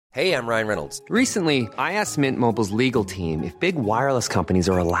Hey, I'm Ryan Reynolds. Recently, I asked Mint Mobile's legal team if big wireless companies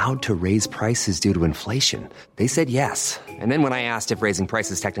are allowed to raise prices due to inflation. They said yes. And then when I asked if raising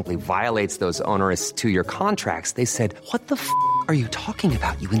prices technically violates those onerous two-year contracts, they said, "What the f*** are you talking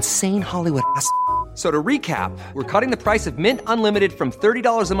about, you insane Hollywood ass?" So to recap, we're cutting the price of Mint Unlimited from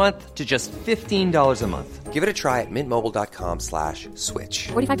 $30 a month to just $15 a month. Give it a try at mintmobile.com/switch.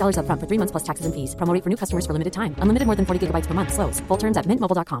 $45 up front for 3 months plus taxes and fees. Promo rate for new customers for limited time. Unlimited more than 40 gigabytes per month. Slows full terms at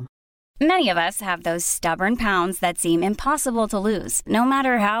mintmobile.com. Many of us have those stubborn pounds that seem impossible to lose, no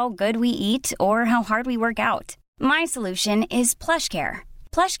matter how good we eat or how hard we work out. My solution is PlushCare.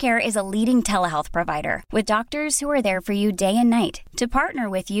 PlushCare is a leading telehealth provider with doctors who are there for you day and night to partner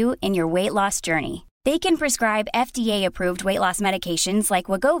with you in your weight loss journey. They can prescribe FDA-approved weight loss medications like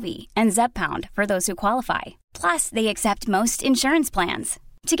Wegovy and Zepbound for those who qualify. Plus, they accept most insurance plans.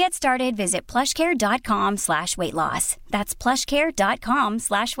 To get started, visit plushcare.com/weightloss. That's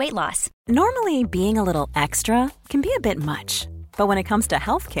plushcare.com/weightloss. Normally, being a little extra can be a bit much. But when it comes to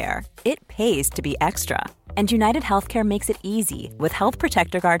healthcare, it pays to be extra. And United Healthcare makes it easy with Health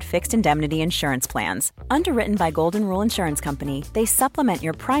Protector Guard fixed indemnity insurance plans. Underwritten by Golden Rule Insurance Company, they supplement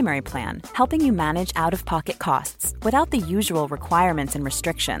your primary plan, helping you manage out-of-pocket costs without the usual requirements and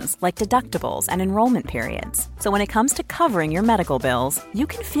restrictions like deductibles and enrollment periods. So when it comes to covering your medical bills, you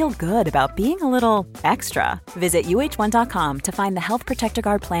can feel good about being a little extra. Visit uh1.com to find the Health Protector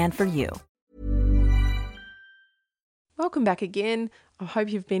Guard plan for you. Welcome back again. I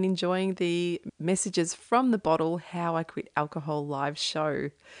hope you've been enjoying the Messages from the Bottle How I Quit Alcohol live show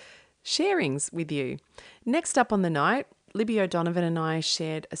sharings with you. Next up on the night, Libby O'Donovan and I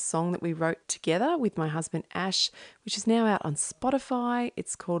shared a song that we wrote together with my husband Ash, which is now out on Spotify.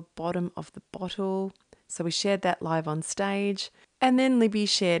 It's called Bottom of the Bottle. So we shared that live on stage. And then Libby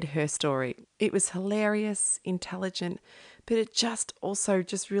shared her story. It was hilarious, intelligent, but it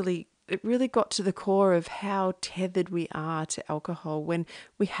really got to the core of how tethered we are to alcohol when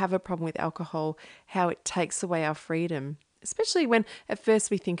we have a problem with alcohol, how it takes away our freedom, especially when at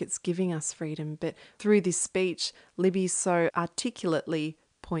first we think it's giving us freedom. But through this speech, Libby so articulately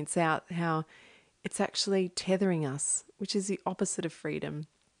points out how it's actually tethering us, which is the opposite of freedom.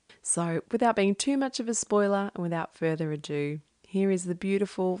 So without being too much of a spoiler and without further ado, here is the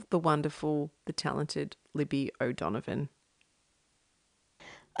beautiful, the wonderful, the talented Libby O'Donovan.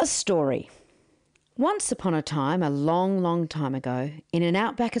 A story. Once upon a time, a long, long time ago, in an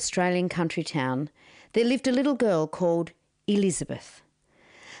outback Australian country town, there lived a little girl called Elizabeth.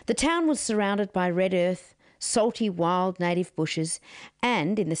 The town was surrounded by red earth, salty wild native bushes,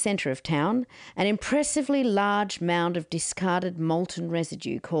 and, in the centre of town, an impressively large mound of discarded molten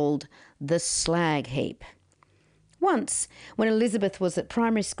residue called the Slag Heap. Once, when Elizabeth was at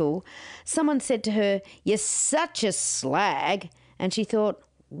primary school, someone said to her, "You're such a slag," and she thought,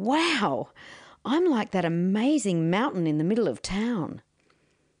 "Wow, I'm like that amazing mountain in the middle of town."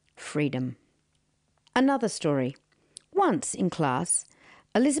 Freedom. Another story. Once in class,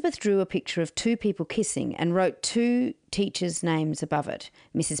 Elizabeth drew a picture of two people kissing and wrote two teachers' names above it,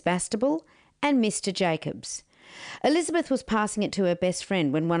 Mrs. Bastable and Mr. Jacobs. Elizabeth was passing it to her best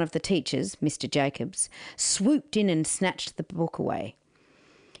friend when one of the teachers, Mr. Jacobs, swooped in and snatched the book away.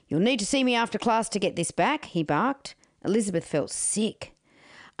 "You'll need to see me after class to get this back," he barked. Elizabeth felt sick.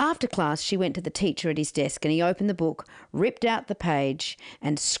 After class, she went to the teacher at his desk and he opened the book, ripped out the page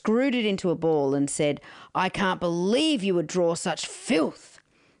and screwed it into a ball and said, "I can't believe you would draw such filth,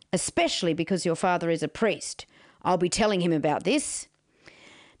 especially because your father is a priest. I'll be telling him about this."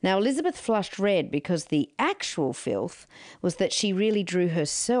 Now, Elizabeth flushed red because the actual filth was that she really drew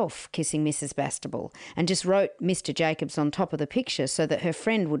herself kissing Mrs. Bastable and just wrote Mr. Jacobs on top of the picture so that her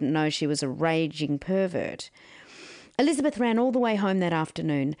friend wouldn't know she was a raging pervert. Elizabeth ran all the way home that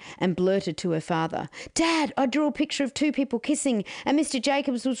afternoon and blurted to her father, "Dad, I drew a picture of two people kissing and Mr.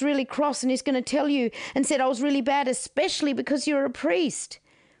 Jacobs was really cross and he's going to tell you and said I was really bad, especially because you're a priest."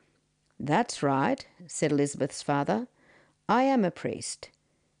 "That's right," said Elizabeth's father. "I am a priest,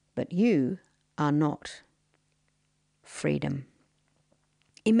 but you are not." Freedom.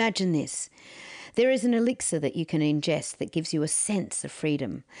 Imagine this. There is an elixir that you can ingest that gives you a sense of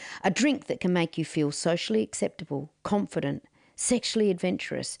freedom, a drink that can make you feel socially acceptable, confident, sexually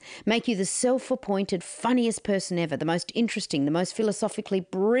adventurous, make you the self-appointed funniest person ever, the most interesting, the most philosophically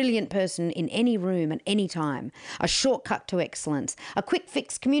brilliant person in any room at any time, a shortcut to excellence, a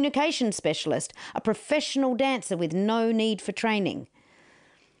quick-fix communication specialist, a professional dancer with no need for training.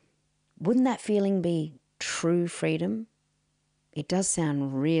 Wouldn't that feeling be true freedom? It does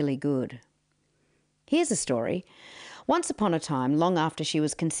sound really good. Here's a story. Once upon a time, long after she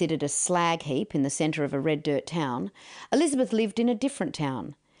was considered a slag heap in the centre of a red dirt town, Elizabeth lived in a different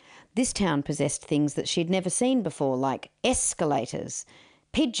town. This town possessed things that she'd never seen before, like escalators,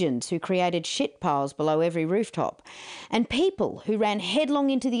 pigeons who created shit piles below every rooftop, and people who ran headlong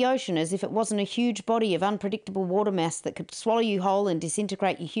into the ocean as if it wasn't a huge body of unpredictable water mass that could swallow you whole and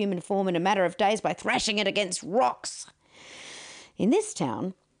disintegrate your human form in a matter of days by thrashing it against rocks. In this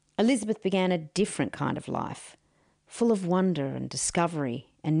town, Elizabeth began a different kind of life, full of wonder and discovery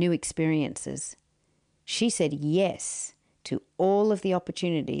and new experiences. She said yes to all of the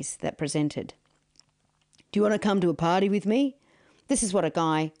opportunities that presented. "Do you want to come to a party with me?" This is what a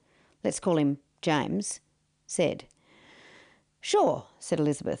guy, let's call him James, said. "Sure," said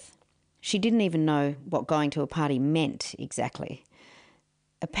Elizabeth. She didn't even know what going to a party meant exactly.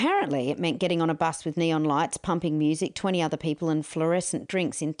 Apparently, it meant getting on a bus with neon lights, pumping music, 20 other people and fluorescent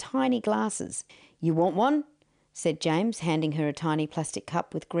drinks in tiny glasses. "You want one?" said James, handing her a tiny plastic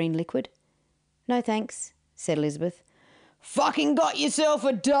cup with green liquid. "No thanks," said Elizabeth. "Fucking got yourself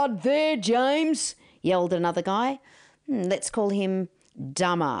a dud there, James," yelled another guy. Let's call him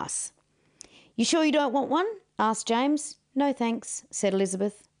Dumbass. "You sure you don't want one?" asked James. "No thanks," said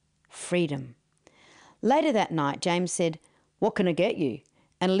Elizabeth. Freedom. Later that night, James said, "What can I get you?"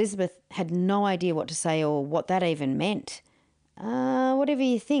 And Elizabeth had no idea what to say or what that even meant. Whatever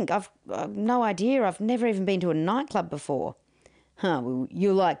you think. I've no idea. I've never even been to a nightclub before." Well,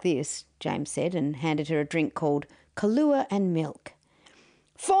 you'll like this," James said, and handed her a drink called Kahlua and Milk.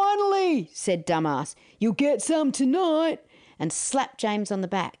 "Finally," said Dumbass, "you'll get some tonight," and slapped James on the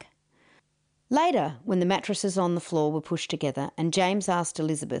back. Later, when the mattresses on the floor were pushed together and James asked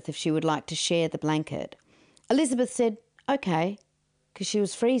Elizabeth if she would like to share the blanket, Elizabeth said okay, because she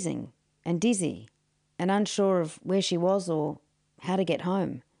was freezing and dizzy and unsure of where she was or how to get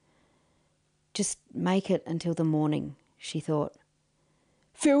home. Just make it until the morning, she thought.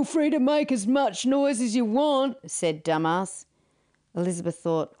 "Feel free to make as much noise as you want," said Dumbass. Elizabeth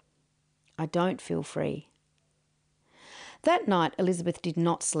thought, I don't feel free. That night, Elizabeth did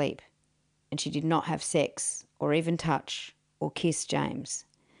not sleep, and she did not have sex or even touch or kiss James.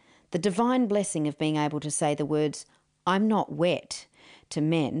 The divine blessing of being able to say the words, "I'm not wet," to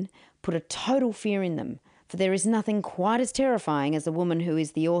men put a total fear in them, for there is nothing quite as terrifying as a woman who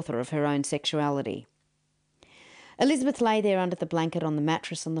is the author of her own sexuality. Elizabeth lay there under the blanket on the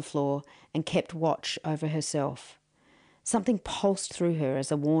mattress on the floor and kept watch over herself. Something pulsed through her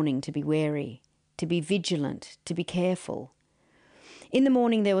as a warning to be wary, to be vigilant, to be careful. In the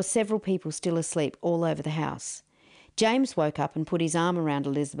morning there were several people still asleep all over the house. James woke up and put his arm around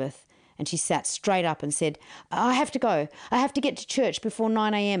Elizabeth, and she sat straight up and said, "I have to go. I have to get to church before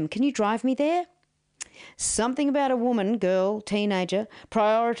 9 a.m. Can you drive me there?" Something about a woman, girl, teenager,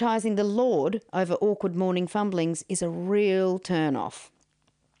 prioritising the Lord over awkward morning fumblings is a real turn-off.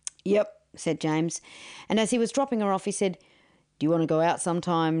 "Yep," said James, and as he was dropping her off he said, "Do you want to go out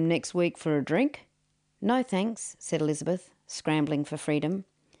sometime next week for a drink?" "No thanks," said Elizabeth, scrambling for freedom.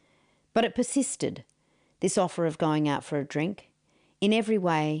 But it persisted, this offer of going out for a drink, in every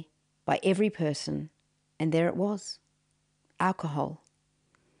way, by every person, and there it was, alcohol,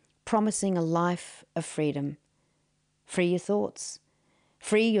 promising a life of freedom. Free your thoughts,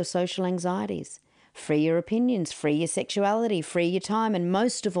 free your social anxieties, free your opinions, free your sexuality, free your time, and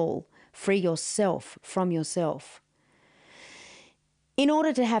most of all, free yourself from yourself. In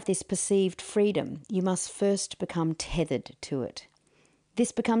order to have this perceived freedom, you must first become tethered to it.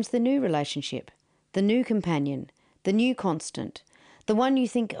 This becomes the new relationship, the new companion, the new constant, the one you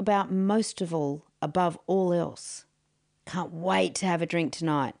think about most of all, above all else. Can't wait to have a drink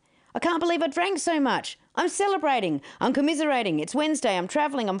tonight. I can't believe I drank so much. I'm celebrating. I'm commiserating. It's Wednesday. I'm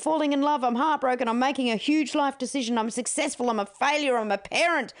travelling. I'm falling in love. I'm heartbroken. I'm making a huge life decision. I'm successful. I'm a failure. I'm a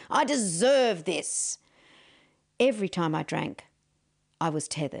parent. I deserve this. Every time I drank, I was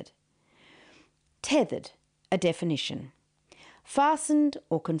tethered. Tethered, a definition. Fastened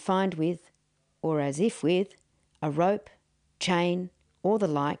or confined with, or as if with, a rope, chain, or the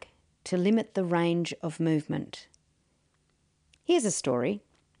like, to limit the range of movement. Here's a story.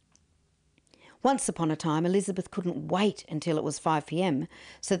 Once upon a time, Elizabeth couldn't wait until it was 5 p.m.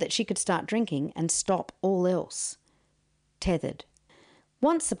 so that she could start drinking and stop all else. Tethered.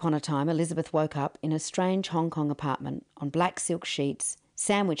 Once upon a time, Elizabeth woke up in a strange Hong Kong apartment on black silk sheets,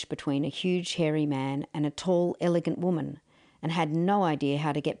 sandwiched between a huge hairy man and a tall, elegant woman, and had no idea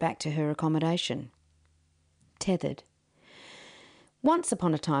how to get back to her accommodation. Tethered. Once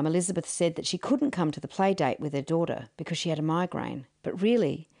upon a time, Elizabeth said that she couldn't come to the play date with her daughter because she had a migraine, but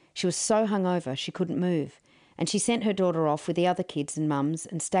really, she was so hungover she couldn't move, and she sent her daughter off with the other kids and mums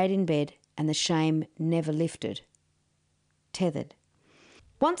and stayed in bed, and the shame never lifted. Tethered.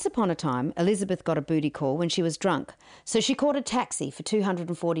 Once upon a time, Elizabeth got a booty call when she was drunk, so she caught a taxi for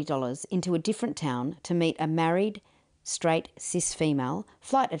 $240 into a different town to meet a married, straight, cis female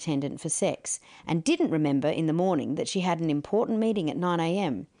flight attendant for sex, and didn't remember in the morning that she had an important meeting at 9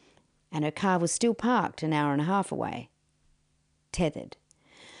 a.m, and her car was still parked an hour and a half away. Tethered.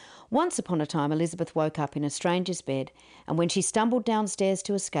 Once upon a time, Elizabeth woke up in a stranger's bed, and when she stumbled downstairs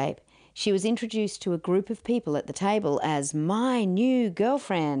to escape, she was introduced to a group of people at the table as my new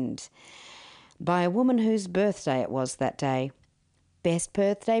girlfriend by a woman whose birthday it was that day. "Best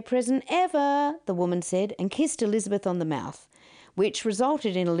birthday present ever," the woman said, and kissed Elizabeth on the mouth, which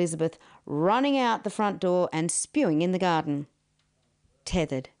resulted in Elizabeth running out the front door and spewing in the garden.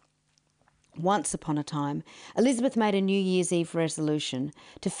 Tethered. Once upon a time, Elizabeth made a New Year's Eve resolution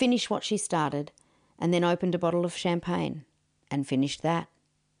to finish what she started, and then opened a bottle of champagne and finished that,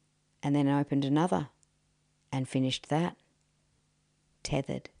 and then opened another and finished that.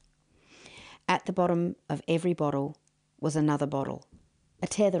 Tethered. At the bottom of every bottle was another bottle, a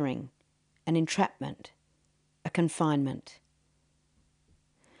tethering, an entrapment, a confinement.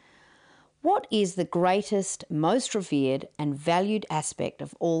 What is the greatest, most revered and valued aspect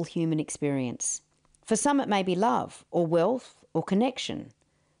of all human experience? For some it may be love or wealth or connection.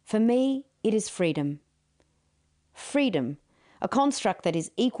 For me, it is freedom. Freedom, a construct that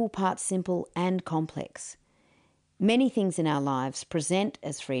is equal parts simple and complex. Many things in our lives present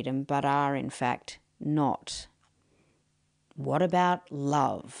as freedom but are in fact not. What about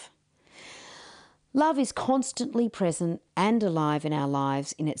love? Love is constantly present and alive in our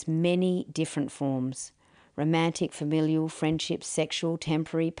lives in its many different forms. Romantic, familial, friendship, sexual,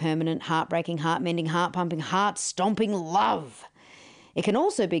 temporary, permanent, heartbreaking, heart-mending, heart-pumping, heart-stomping love. It can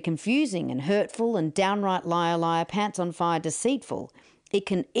also be confusing and hurtful and downright liar, pants on fire, deceitful. It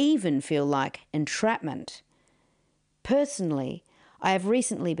can even feel like entrapment. Personally, I have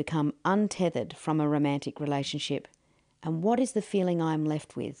recently become untethered from a romantic relationship. And what is the feeling I am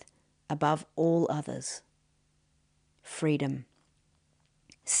left with? Above all others, freedom.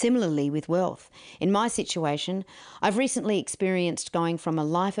 Similarly with wealth. In my situation, I've recently experienced going from a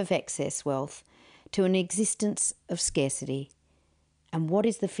life of excess wealth to an existence of scarcity. And what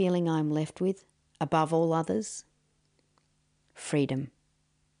is the feeling I'm left with, above all others? Freedom.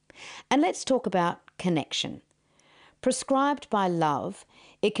 And let's talk about connection. Prescribed by love,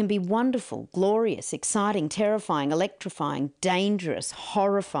 it can be wonderful, glorious, exciting, terrifying, electrifying, dangerous,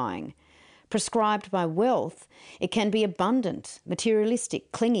 horrifying. Prescribed by wealth, it can be abundant,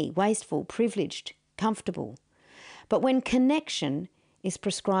 materialistic, clingy, wasteful, privileged, comfortable. But when connection is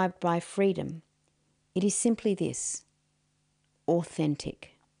prescribed by freedom, it is simply this: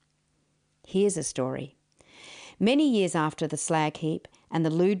 authentic. Here's a story. Many years after the slag heap and the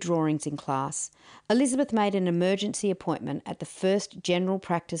lewd drawings in class, Elizabeth made an emergency appointment at the first general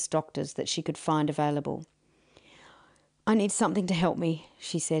practice doctors that she could find available. "I need something to help me,"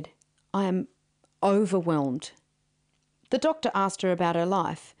 she said. "I am overwhelmed." The doctor asked her about her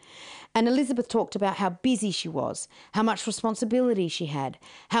life, and Elizabeth talked about how busy she was, how much responsibility she had,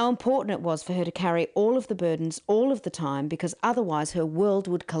 how important it was for her to carry all of the burdens all of the time because otherwise her world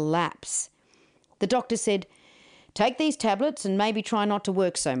would collapse. The doctor said, "Take these tablets and maybe try not to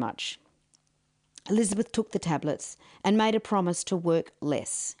work so much." Elizabeth took the tablets and made a promise to work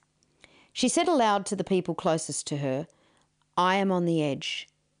less. She said aloud to the people closest to her, "I am on the edge.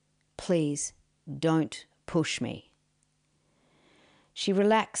 Please don't push me." She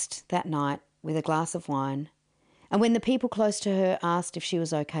relaxed that night with a glass of wine, and when the people close to her asked if she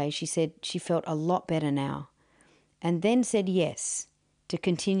was okay, she said she felt a lot better now, and then said yes to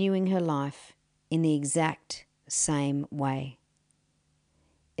continuing her life in the exact same way.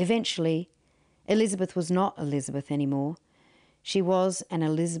 Eventually, Elizabeth was not Elizabeth anymore. She was an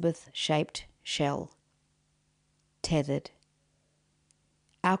Elizabeth-shaped shell. Tethered.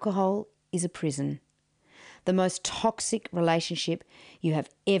 Alcohol is a prison. The most toxic relationship you have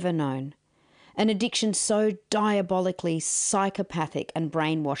ever known. An addiction so diabolically psychopathic and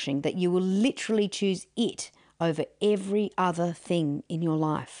brainwashing that you will literally choose it over every other thing in your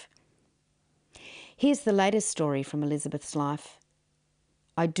life. Here's the latest story from Elizabeth's life.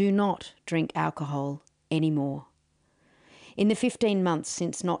 I do not drink alcohol anymore. In the 15 months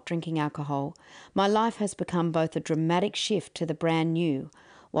since not drinking alcohol, my life has become both a dramatic shift to the brand new,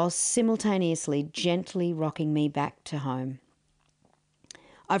 while simultaneously gently rocking me back to home.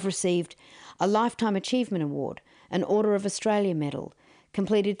 I've received a Lifetime Achievement Award, an Order of Australia Medal,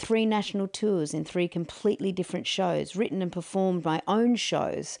 completed 3 national tours in 3 completely different shows, written and performed my own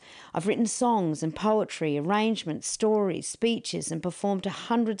shows. I've written songs and poetry, arrangements, stories, speeches, and performed to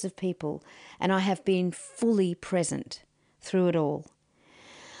hundreds of people, and I have been fully present through it all.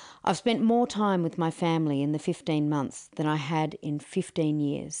 I've spent more time with my family in the 15 months than I had in 15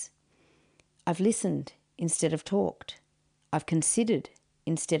 years. I've listened instead of talked. I've considered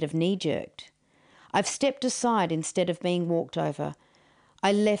instead of knee-jerked. I've stepped aside instead of being walked over.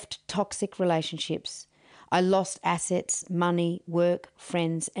 I left toxic relationships. I lost assets, money, work,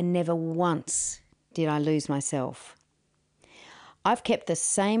 friends, and never once did I lose myself. I've kept the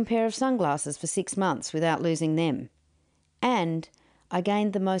same pair of sunglasses for 6 months without losing them. And I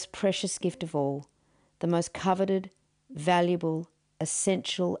gained the most precious gift of all, the most coveted, valuable,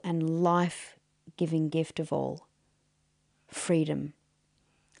 essential, and life-giving gift of all: freedom.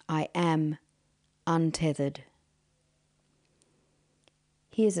 I am untethered.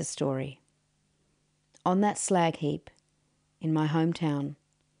 Here's a story. On that slag heap in my hometown,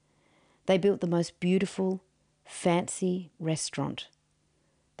 they built the most beautiful, fancy restaurant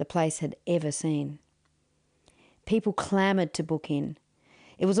the place had ever seen. People clamoured to book in.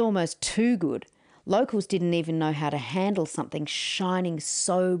 It was almost too good. Locals didn't even know how to handle something shining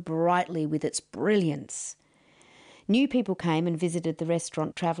so brightly with its brilliance. New people came and visited the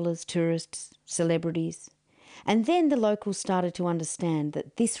restaurant, travellers, tourists, celebrities. And then the locals started to understand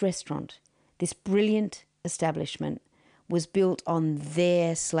that this restaurant, this brilliant establishment, was built on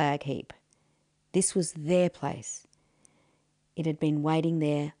their slag heap. This was their place. It had been waiting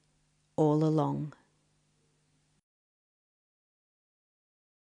there all along.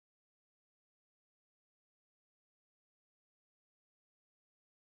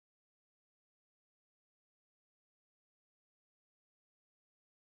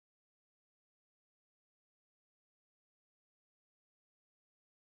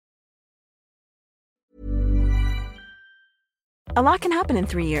 A lot can happen in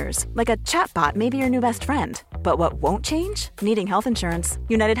 3 years, like a chatbot may be your new best friend. But what won't change? Needing health insurance.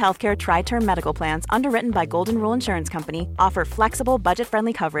 United Healthcare Tri-Term Medical Plans, underwritten by Golden Rule Insurance Company, offer flexible,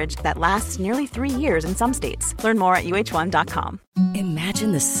 budget-friendly coverage that lasts nearly 3 years in some states. Learn more at uh1.com.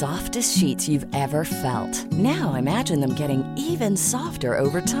 Imagine the softest sheets you've ever felt. Now imagine them getting even softer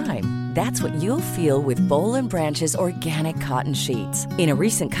over time. That's what you'll feel with Boll & Branch's organic cotton sheets. In a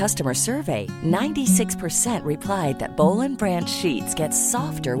recent customer survey, 96% replied that Boll & Branch sheets get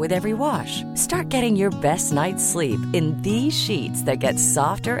softer with every wash. Start getting your best night's sleep in these sheets that get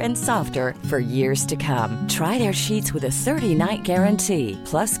softer and softer for years to come. Try their sheets with a 30-night guarantee.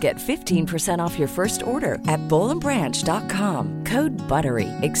 Plus, get 15% off your first order at bollandbranch.com. Code BUTTERY.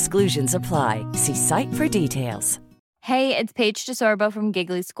 Exclusions apply. See site for details. Hey, it's Paige DeSorbo from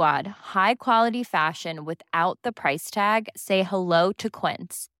Giggly Squad. High quality fashion without the price tag. Say hello to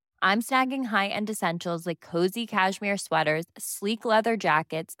Quince. I'm snagging high-end essentials like cozy cashmere sweaters, sleek leather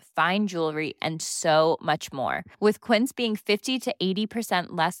jackets, fine jewelry, and so much more. With Quince being 50 to 80%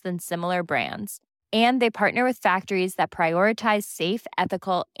 less than similar brands. And they partner with factories that prioritize safe,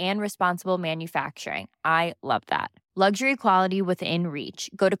 ethical, and responsible manufacturing. I love that. Luxury quality within reach.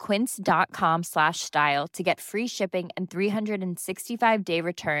 Go to quince.com/style to get free shipping and 365-day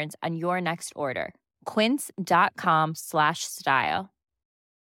returns on your next order. Quince.com/style.